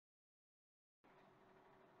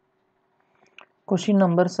Question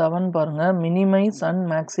number 7 பாருங்க minimize and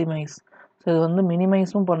maximize. So இது வந்து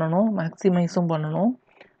minimizeம் பண்ணனும் maximizeம் பண்ணனும்.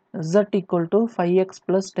 Z equal to 5x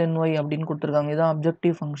plus 10y அப்படின்னு கொடுத்திருக்காங்க. இதான்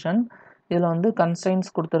objective function. இதுல வந்து constraints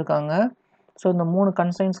கொடுத்திருக்காங்க. So இந்த மூணு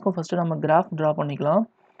constraintsக்கும் first நம்ம graph draw பண்ணிக்கலாம்.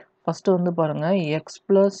 First வந்து பாருங்க x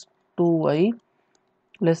plus 2y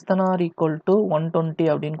less than or equal to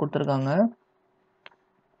 120 அப்படின்னு கொடுத்திருக்காங்க.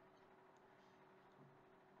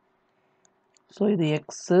 So இது x,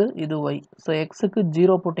 இது y. So x க்கு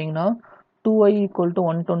 0 போட்டிங்கன்னா 2y equal to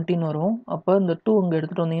 120 வரும். அப்போ இந்த 2 இங்க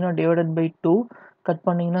எடுத்துட்டு வந்தீங்கன்னா divided by 2 கட்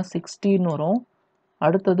பண்ணீங்கன்னா 16 வரும்.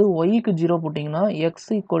 அடுத்தது y க்கு 0 போட்டிங்கன்னா x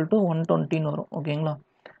equal to 120 வரும். ஓகேங்களா?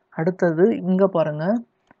 அடுத்தது இங்க பாருங்க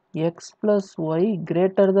x plus y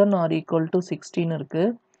greater than or equal to 16 இருக்கு.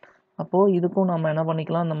 அப்போ இதுக்கும் நம்ம என்ன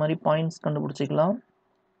பண்ணிக்கலாம், இந்த மாதிரி points கண்டுபிடிச்சிக்கலாம்.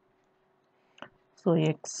 So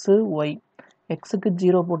x, y. x க்கு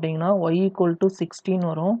 0 போட்டிங்கன்னா y equal to 16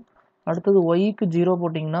 வரும். அடுத்தது y க்கு 0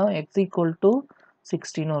 போட்டிங்கன்னா x equal to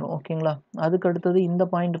 16 வரும். ஓகேங்களா? அதுக்கு அடுத்தது இந்த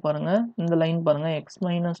பாயிண்ட் பாருங்க, இந்த லைன் பாருங்க x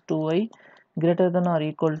minus 2y greater than or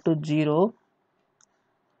equal to 0.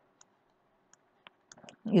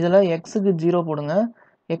 இதில் x க்கு 0 போடுங்க.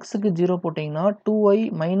 x க்கு 0 போட்டிங்கன்னா 2y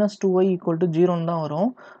minus 2y equal to 0 தான்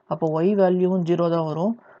வரும். அப்போ y வேல்யூவும் 0 தான்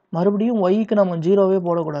வரும். மறுபடியும் y க்கு நம்ம 0வே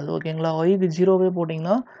போடக்கூடாது. ஓகேங்களா? y க்கு 0வே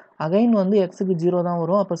போட்டிங்கன்னா அகைன் வந்து x க்கு 0 தான்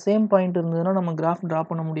வரும். அப்போ சேம் பாயிண்ட் இருந்ததுன்னா நம்ம கிராஃப் ட்ரா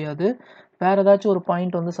பண்ண முடியாது. வேறு ஏதாச்சும் ஒரு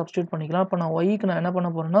பாயிண்ட் வந்து சப்ஸ்டியூட் பண்ணிக்கலாம். இப்போ நான் y க்கு நான் என்ன பண்ண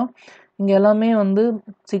போகிறேன்னா, இங்கே எல்லாமே வந்து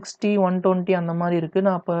 60, 120 அந்த மாதிரி இருக்குது.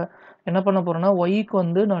 நான் அப்போ என்ன பண்ண போகிறேன்னா y க்கு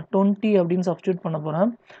வந்து நான் 20 அப்படின்னு சப்ஸ்டியூட் பண்ண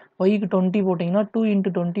போகிறேன். y க்கு 20 போட்டிங்கன்னா 2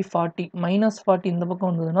 into 20 40, minus 40 இந்த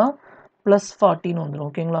பக்கம் வந்ததுன்னா plus 40ன்னு வந்துடும்.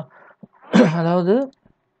 ஓகேங்களா? அதாவது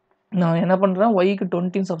நான் என்ன பண்ணுறேன், y க்கு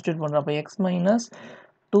 20 சப்ஸ்டியூட் பண்ணுறேன். அப்போ x minus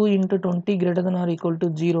 2 into 20 greater than or equal to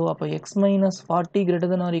 0. அப்போ x minus 40 greater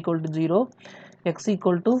than or equal to 0, x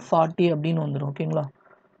equal to 40 அப்படின்னு வந்துடும். ஓகேங்களா?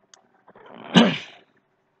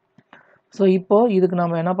 ஸோ இப்போ இதுக்கு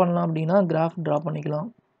நம்ம என்ன பண்ணலாம் அப்படின்னா கிராஃப் ட்ரா பண்ணிக்கலாம்.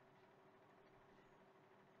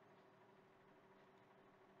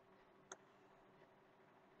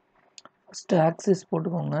 ஃபர்ஸ்ட் ஆக்சிஸ்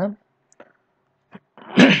போட்டுக்கோங்க.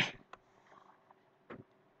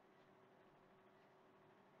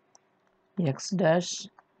 x dash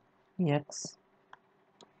x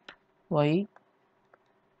y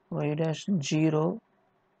y dash 0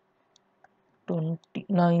 20.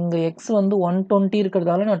 நான் இங்கே x வந்து 120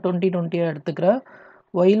 இருக்கிறதால நான் 20 எடுத்துக்கிறேன்.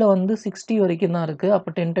 yல வந்து 60 வரைக்கும் தான் இருக்குது. அப்போ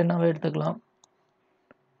 10 எடுத்துக்கலாம்.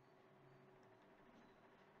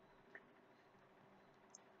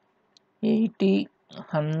 $80,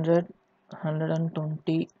 100,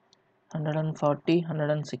 120, 140,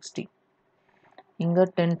 160. இங்கே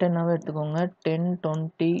 10 எடுத்துக்கோங்க. 10,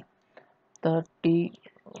 20, 30,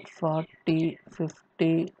 40,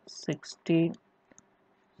 50, 60,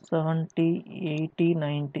 70, 80,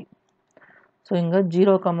 90. ஸோ இங்கே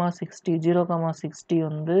 0,60 0,60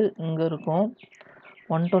 வந்து இங்கே இருக்கும்.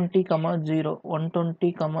 120, 0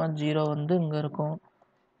 120, 0 வந்து இங்கே இருக்கும்.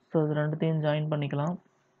 ஸோ இது ரெண்டுத்தையும் ஜாயின் பண்ணிக்கலாம்.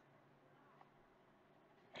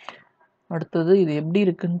 அடுத்தது இது எப்படி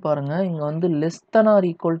இருக்குன்னு பாருங்க. இங்கே வந்து less than or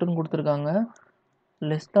equal to கொடுத்துருக்காங்க.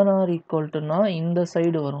 லெஸ் than or equal toனா இந்த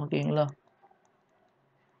சைடு வரும். ஓகேங்களா?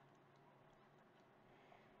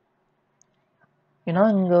 ஏன்னா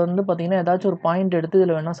இங்கே வந்து பார்த்தீங்கன்னா ஏதாச்சும் ஒரு பாயிண்ட் எடுத்து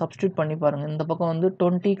இதில் வேணால் சப்ஸ்டியூட் பண்ணி பாருங்கள். இந்த பக்கம் வந்து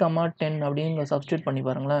 20, 10 அப்படின்னு இங்கே சப்ஸ்டியூட் பண்ணி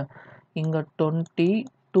பாருங்களேன். இங்கே 20,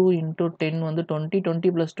 2 into 10 வந்து 20,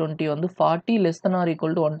 20 plus 20 வந்து 40, less than or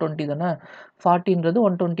equal to 120 தானே. 40ன்றது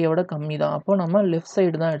 120 விட கம்மி தான். அப்போ நம்ம லெஃப்ட்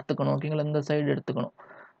சைடு தான் எடுத்துக்கணும். ஓகேங்களா? இந்த சைடு எடுத்துக்கணும்.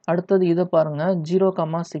 அடுத்தது இதை பாருங்கள்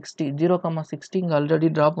 0,60 0,60 இங்கே ஆல்ரெடி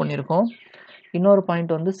ட்ரா பண்ணியிருக்கோம். இன்னொரு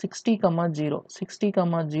பாயிண்ட் வந்து 60, 0 60,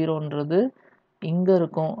 0ன்றது இங்கே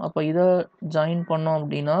இருக்கும். அப்போ இதை ஜாயின் பண்ணோம்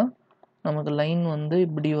அப்படின்னா நமக்கு லைன் வந்து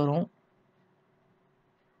இப்படி வரும்.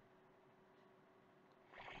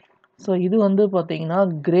 ஸோ இது வந்து பார்த்தீங்கன்னா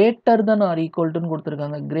greater than or equal to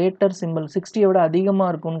கொடுத்துருக்காங்க. கிரேட்டர் சிம்பிள் 60 விட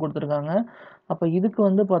அதிகமாக இருக்கும்னு கொடுத்துருக்காங்க. அப்போ இதுக்கு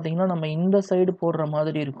வந்து பார்த்தீங்கன்னா நம்ம இந்த சைடு போடுற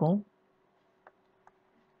மாதிரி இருக்கும்.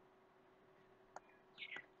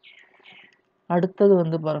 அடுத்தது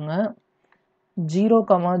வந்து பாருங்க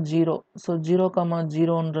 0,0. ஸோ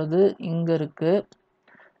 0,0ன்றது இங்கே இருக்குது.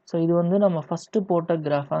 ஸோ இது வந்து நம்ம ஃபஸ்ட்டு போட்ட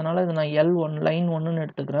கிராஃப். அதனால் இது நான் L1 லைன் 1ன்னு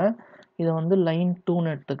எடுத்துக்கிறேன். இதை வந்து லைன்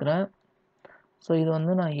 2ன்னு எடுத்துக்கிறேன். ஸோ இது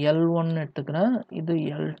வந்து நான் L1 எடுத்துக்கிறேன். இது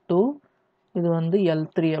L2, இது வந்து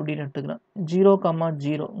L3 அப்படின்னு எடுத்துக்கிறேன்.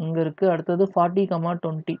 0,0 இங்கே இருக்குது. அடுத்தது 40,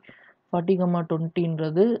 20 40,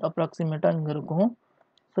 20ன்றது அப்ராக்சிமேட்டாக இங்கே இருக்கும்.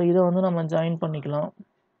 ஸோ இதை வந்து நம்ம ஜாயின் பண்ணிக்கலாம்.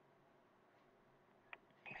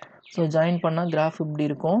 ஸோ ஜாயின் பண்ணால் கிராஃப் இப்படி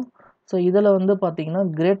இருக்கும். ஸோ இதில் வந்து பார்த்தீங்கன்னா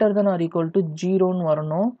greater than or equal to 0ன்னு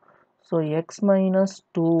வரணும். So x minus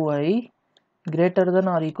 2y greater than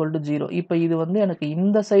or equal to 0. இப்போ இது வந்து எனக்கு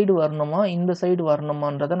இந்த சைடு வரணுமா இந்த சைடு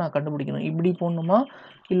வரணுமான்றதை நான் கண்டுபிடிக்கணும். இப்படி போடணுமா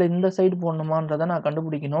இல்லை இந்த சைடு போடணுமான்றதை நான்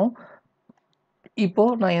கண்டுபிடிக்கணும். இப்போ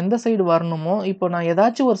நான் எந்த சைடு வரணுமோ இப்போ நான்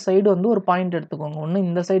ஏதாச்சும் ஒரு சைடு வந்து ஒரு பாயிண்ட் எடுத்துக்கோங்க. ஒன்று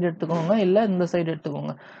இந்த சைடு எடுத்துக்கோங்க இல்லை இந்த சைடு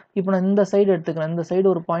எடுத்துக்கோங்க. இப்போ நான் இந்த சைடு எடுத்துக்கிறேன். இந்த சைடு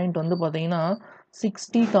ஒரு பாயிண்ட் வந்து பார்த்தீங்கன்னா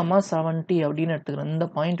 60,70 அப்படின்னு எடுத்துக்கிறேன். இந்த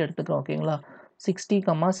பாயிண்ட் எடுத்துக்கிறேன். ஓகேங்களா,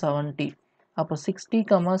 60,70. அப்போ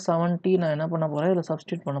 60,70 நான் என்ன பண்ண போகிறேன், இதில்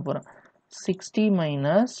சப்ஸ்டியூட் பண்ண போகிறேன். 60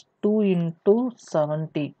 minus 2 into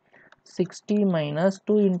 70. 60 minus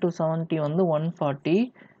 2 into 70 வந்து 140.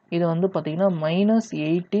 இது வந்து பார்த்தீங்கன்னா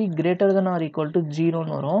 -80 greater than or equal to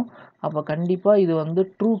 0ன்னு வரும். அப்போ கண்டிப்பாக இது வந்து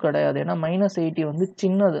ட்ரூ கிடையாது. ஏன்னா -80 வந்து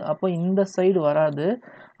சின்னது. அப்போ இந்த சைடு வராது.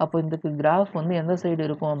 அப்போ இதுக்கு கிராஃப் வந்து எந்த சைடு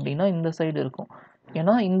இருக்கும் அப்படின்னா இந்த சைடு இருக்கும்.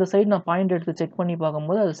 ஏன்னா இந்த சைடு நான் பாயிண்ட் எடுத்து செக் பண்ணி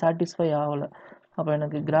பார்க்கும்போது அது சாட்டிஸ்ஃபை ஆகலை. அப்போ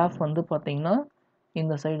எனக்கு கிராஃப் வந்து பார்த்தீங்கன்னா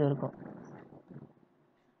இந்த சைடு இருக்கும்.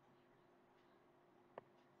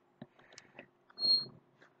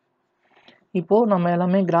 இப்போது நம்ம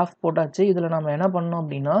எல்லாமே கிராஃப் போட்டாச்சு. இதில் நம்ம என்ன பண்ணோம்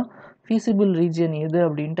அப்படின்னா ஃபீசிபிள் ரீஜியன் எது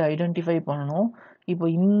அப்படின்ட்டு ஐடென்டிஃபை பண்ணணும். இப்போ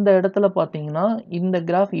இந்த இடத்துல பார்த்தீங்கன்னா இந்த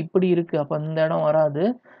கிராஃப் இப்படி இருக்குது. அப்போ இந்த இடம் வராது.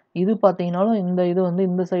 இது பார்த்தீங்கன்னாலும் இந்த இது வந்து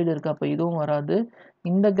இந்த சைடு இருக்குது. அப்போ இதுவும் வராது.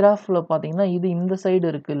 இந்த கிராஃபில் பார்த்தீங்கன்னா இது இந்த சைடு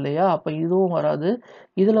இருக்குது இல்லையா, அப்போ இதுவும் வராது.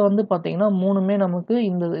 இதில் வந்து பார்த்தீங்கன்னா மூணுமே நமக்கு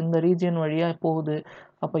இந்த ரீஜியன் வழியாக போகுது.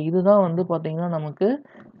 அப்போ இதுதான் வந்து பார்த்தீங்கன்னா நமக்கு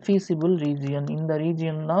ஃபீசிபிள் ரீஜியன். இந்த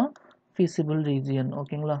ரீஜியன் தான் feasible region.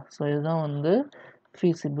 ஓகேங்களா, ஸோ இதுதான் வந்து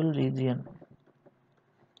feasible region.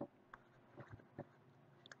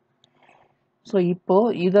 ஸோ இப்போ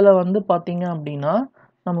இதில் வந்து பார்த்தீங்க அப்படின்னா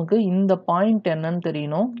நமக்கு இந்த பாயிண்ட் என்னன்னு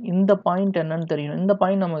தெரியணும், இந்த பாயிண்ட் என்னன்னு தெரியணும். இந்த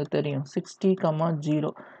பாயிண்ட் நமக்கு தெரியும்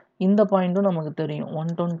 60,0. இந்த பாயிண்ட்டும் நமக்கு தெரியும்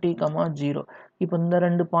 120,0. இப்போ இந்த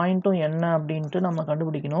ரெண்டு பாயிண்ட்டும் என்ன அப்படின்ட்டு நம்ம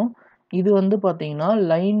கண்டுபிடிக்கணும். இது வந்து பார்த்தீங்கன்னா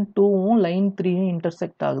லைன் 2வும் லைன் 3யும்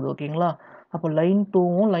இன்டர்செக்ட் ஆகுது. ஓகேங்களா, அப்போ லைன்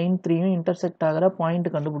 2வும் லைன் 3யும் இன்டர்செக்ட் ஆகிற பாயிண்ட்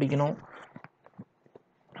கண்டுபிடிக்கணும்.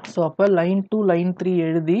 ஸோ அப்போ லைன் 2 லைன் 3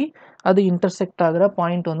 எழுதி அது இன்டர்செக்ட் ஆகிற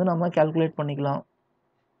பாயிண்ட் வந்து நம்ம கால்குலேட் பண்ணிக்கலாம்.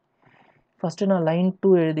 ஃபஸ்ட்டு நான் லைன்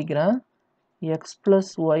 2 எழுதிக்கிறேன். X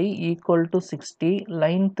plus Y equal to 60.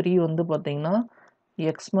 Line 3 வந்து பார்த்தீங்கன்னா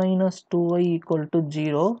X minus 2y equal to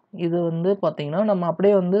 0. இது வந்து பார்த்தீங்கன்னா நம்ம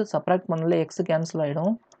அப்படியே வந்து சப்ராக்ட் பண்ணல, எக்ஸ் கேன்சல்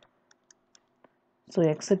ஆகிடும். ஸோ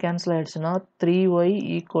எக்ஸ் கேன்சல் ஆகிடுச்சுன்னா 3y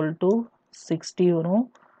ஈக்குவல் டு 60 வரும்.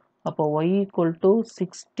 அப்போ y equal to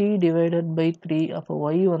 60 divided by 3. அப்போ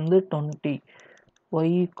y வந்து 20. y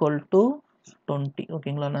equal to 20.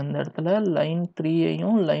 ஓகேங்களா, நான் இந்த இடத்துல லைன்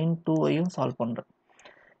 3ஐயும் லைன் 2ஐயும் சால்வ் பண்ணுறேன்.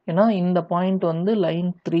 ஏன்னா இந்த பாயிண்ட் வந்து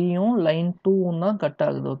லைன் 3யும் லைன் 2வும் தான் கட்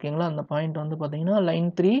ஆகுது. ஓகேங்களா, அந்த பாயிண்ட் வந்து பார்த்தீங்கன்னா லைன்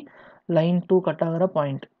 3 லைன் 2 கட் ஆகிற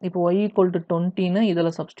பாயிண்ட். இப்போ y ஈக்குவல் டு 20ன்னு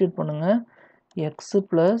இதில் சப்ஸ்டியூட் பண்ணுங்கள். எக்ஸ்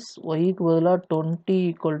ப்ளஸ் ஒய்க்கு பதிலாக 20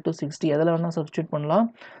 ஈக்குவல் டு 60 எதில் வேணால் சப்ஸ்டியூட் பண்ணலாம்,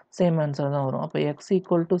 சேம் ஆன்சர் தான் வரும். அப்போ எக்ஸ்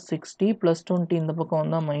ஈக்குவல் டு 60 ப்ளஸ் 20 இந்த பக்கம்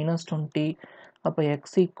வந்தால் மைனஸ் 20. அப்போ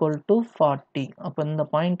எக்ஸ் ஈக்குவல் டு 40. அப்போ இந்த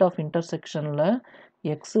பாயிண்ட் ஆஃப் இன்டர்செக்ஷனில்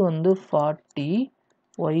எக்ஸ் வந்து 40,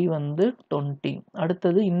 ஒய் வந்து 20.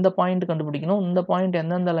 அடுத்தது இந்த பாயிண்ட் கண்டுபிடிக்கணும். இந்த பாயிண்ட்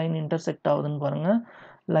எந்தெந்த லைன் இன்டர்செக்ட் ஆகுதுன்னு பாருங்கள்.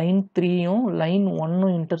 லைன் 3யும் லைன்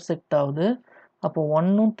 1ம் இன்டர்செக்ட் ஆகுது. அப்போ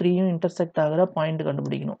 1ம் 3யும் இன்டர்செக்ட் ஆகிற பாயிண்ட்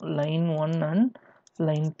கண்டுபிடிக்கணும். Line 1 and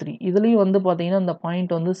line 3. இதுலேயும் வந்து பார்த்தீங்கன்னா இந்த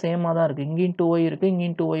பாயிண்ட் வந்து சேமாக தான் இருக்குது. இங்கேயும் 2y இருக்குது,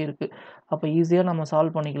 இங்கேயும் 2y இருக்குது. அப்போ ஈஸியாக நம்ம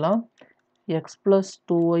சால்வ் பண்ணிக்கலாம். X plus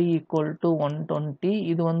 2y equal to 120.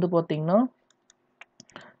 இது வந்து பார்த்தீங்கன்னா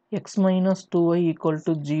X minus 2y equal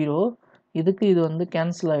to 0. இதுக்கு இது வந்து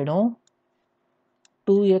கேன்சல் ஆகிடும்.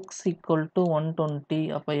 2x equal to 120.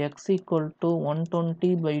 அப்போ x ஈக்குவல் டு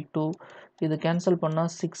 120 பை 2. இது கேன்சல்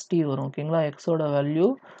பண்ணால் 60 வரும். ஓகேங்களா, எக்ஸோட வேல்யூ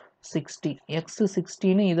 60. எக்ஸ்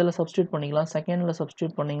 60ன்னு இதில் சப்ஸ்டியூட் பண்ணிக்கலாம். செகண்டில்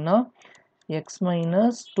சப்ஸ்டியூட் பண்ணிங்கன்னா எக்ஸ்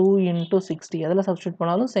மைனஸ் 2 இன்ட்டு 60 எதில் சப்ஸ்டியூட்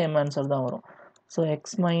பண்ணாலும் சேம் ஆன்சர் தான் வரும். So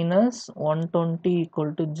X minus 120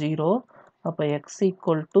 equal to 0. அப்போ எக்ஸ்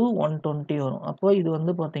ஈக்குவல் டு 120 வரும். அப்போ இது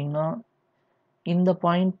வந்து பார்த்தீங்கன்னா இந்த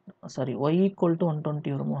point sorry Y equal to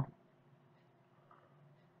 120 வருமா,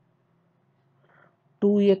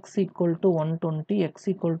 2x equal to 120, x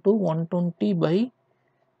equal to 120 by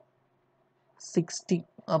 60.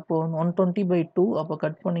 அப்போ 120 by 2. அப்போ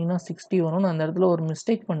கட் பண்ணிங்கன்னா 60 வரும். நான் அந்த இடத்துல ஒரு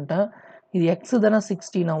மிஸ்டேக் பண்ணிட்டேன். இது x தானே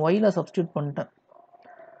 60, நான் yல சப்ஸ்டியூட் பண்ணிட்டேன்.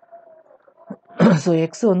 ஸோ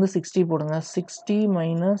எக்ஸ் வந்து 60 போடுங்க. 60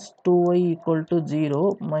 minus 2y equal to 0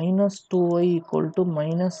 minus 2y equal to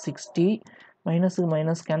minus 60. மைனஸுக்கு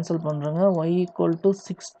minus cancel பண்ணுறேங்க. y equal to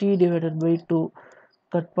 60 divided by 2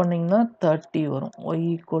 cut பண்ணிங்கன்னா 30 வரும். y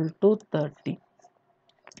equal to 30.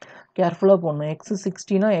 கேர்ஃபுல்லாக போடணும். எக்ஸ்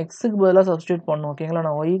 60னா எக்ஸுக்கு பதிலாக சப்ஸ்டியூட் பண்ணணும். ஓகேங்களா,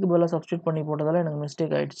 நான் ஒய்க்கு பதிலாக சப்ஸ்டியூட் பண்ணி போட்டதால் எனக்கு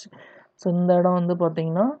மிஸ்டேக் ஆகிடுச்சு. ஸோ இந்த இடம் வந்து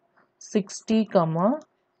பார்த்தீங்கன்னா 60,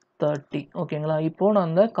 30 ஓகேங்களா. இப்போ நான்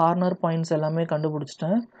அந்த கார்னர் பாயிண்ட்ஸ் எல்லாமே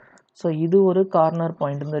கண்டுபிடிச்சிட்டேன். ஸோ இது ஒரு கார்னர்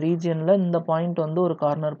பாயிண்ட். இந்த ரீஜியனில் இந்த பாயிண்ட் வந்து ஒரு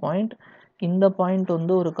கார்னர் பாயிண்ட், இந்த பாயிண்ட்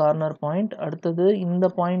வந்து ஒரு கார்னர் பாயிண்ட், அடுத்தது இந்த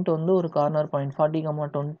பாயிண்ட் வந்து ஒரு கார்னர் பாயிண்ட்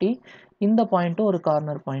 40,20, இந்த பாயிண்ட்டும் ஒரு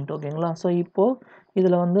கார்னர் பாயிண்ட் ஓகேங்களா. ஸோ இப்போது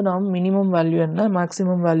இதில் வந்து நாம் மினிமம் வேல்யூ என்ன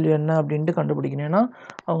மேக்ஸிமம் வேல்யூ என்ன அப்படின்ட்டு கண்டுபிடிக்கணும். ஏன்னா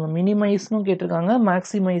அவங்க மினிமைஸ்னும் கேட்டிருக்காங்க,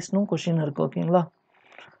 மேக்ஸிமைஸ்னும் கொஷின் இருக்குது ஓகேங்களா.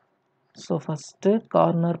 ஸோ ஃபஸ்ட்டு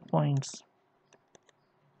கார்னர் பாயிண்ட்ஸ்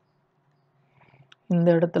இந்த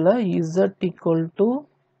இடத்துல z equal to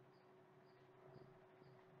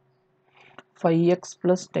 5x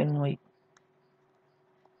plus 10y.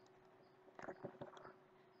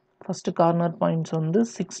 First corner points வந்து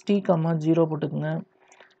 60, 0 போட்டுக்குங்க.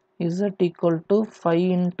 z equal to 5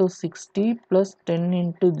 into 60 plus 10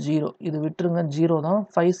 into 0. இது விட்டுருங்க, 0 தான்.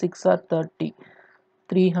 5 6 are 30,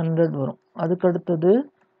 300 வரும். அதுக்கடுத்தது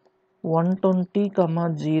 120,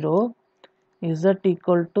 0. z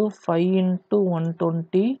equal to 5 into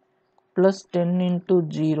 120 plus 10 into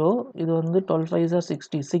 0. இது வந்து 12 5 are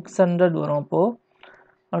 60, 600 வரும். அப்போது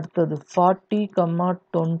அடுத்தது 40,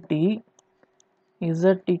 20. z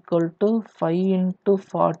equal to 5 into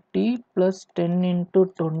 40 plus 10 into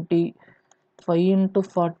 20. 5 into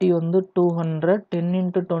 40 வந்து 200, 10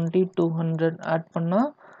 into 20 200, ஆட்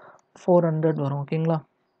பண்ணால் 400 வரும் ஓகேங்களா.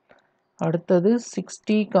 அடுத்தது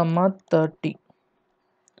 60, 30.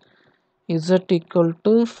 z equal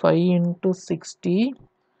to 5 into 60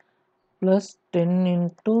 plus 10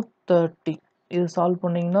 into 30. இது சால்வ்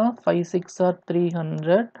பண்ணிங்கன்னா 5 6 are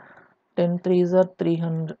 300, 10 3s are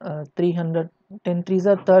 300, 10 3s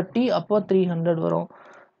are 30, அப்போ 300 வரும்.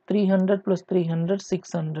 300 plus 300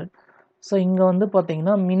 600. ஸோ இங்கே வந்து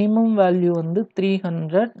பார்த்தீங்கன்னா மினிமம் வேல்யூ வந்து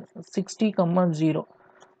 300, 60, 0.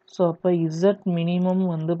 ஸோ அப்போ z மினிமம்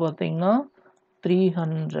வந்து பார்த்தீங்கன்னா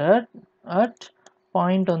 300 அட்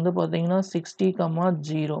பாயிண்ட் வந்து பார்த்தீங்கன்னா 60,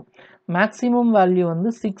 0. மேக்ஸிமம் வேல்யூ வந்து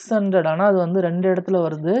 600, ஆனால் அது வந்து ரெண்டு இடத்துல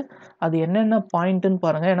வருது. அது என்னென்ன பாயிண்ட்டுன்னு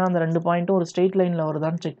பாருங்கள், ஏன்னா அந்த ரெண்டு பாயிண்ட்டும் ஒரு ஸ்ட்ரெயிட் லைனில்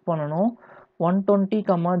வருதான்னு செக் பண்ணணும். 120,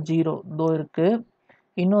 0 தோ இருக்குது.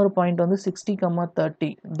 இன்னொரு பாயிண்ட் வந்து 60, 30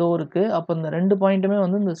 தோ இருக்குது. அப்போ இந்த ரெண்டு பாயிண்ட்டுமே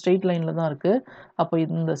வந்து இந்த ஸ்ட்ரெயிட் லைனில் தான் இருக்குது. அப்போ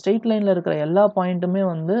இந்த ஸ்ட்ரெயிட் லைனில் இருக்கிற எல்லா பாயிண்ட்டுமே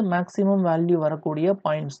வந்து மேக்ஸிமம் வேல்யூ வரக்கூடிய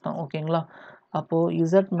பாயிண்ட்ஸ் தான் ஓகேங்களா. அப்போது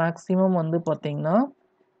z மேக்ஸிமம் வந்து பார்த்தீங்கன்னா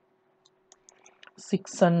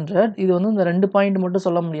 600. இது வந்து இந்த ரெண்டு பாயிண்ட் மட்டும்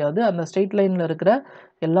சொல்ல முடியாது, அந்த ஸ்ட்ரெயிட் லைனில் இருக்கிற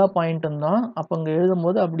எல்லா பாயிண்ட்டும் தான். அப்போ இங்கே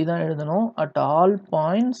எழுதும்போது அப்படி தான் எழுதணும். At all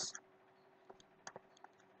points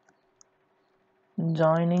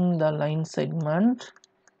joining the line segment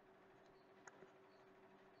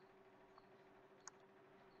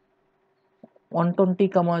 (120,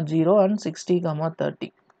 0 and 60, 30).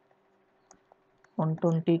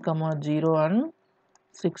 120, 0 and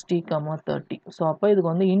 60, 30. So அப்போ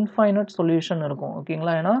இதுக்கு வந்து இன்ஃபைனட் சொல்யூஷன் இருக்கும்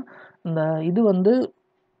ஓகேங்களா. ஏன்னா இந்த இது வந்து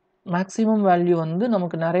மேக்ஸிமம் வேல்யூ வந்து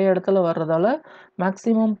நமக்கு நிறைய இடத்துல வர்றதால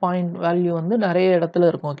மேக்ஸிமம் பாயிண்ட் வேல்யூ வந்து நிறைய இடத்துல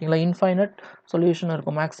இருக்கும் ஓகேங்களா. இன்ஃபைனட் சொல்யூஷன்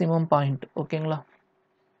இருக்கும் மேக்ஸிமம் பாயிண்ட் ஓகேங்களா.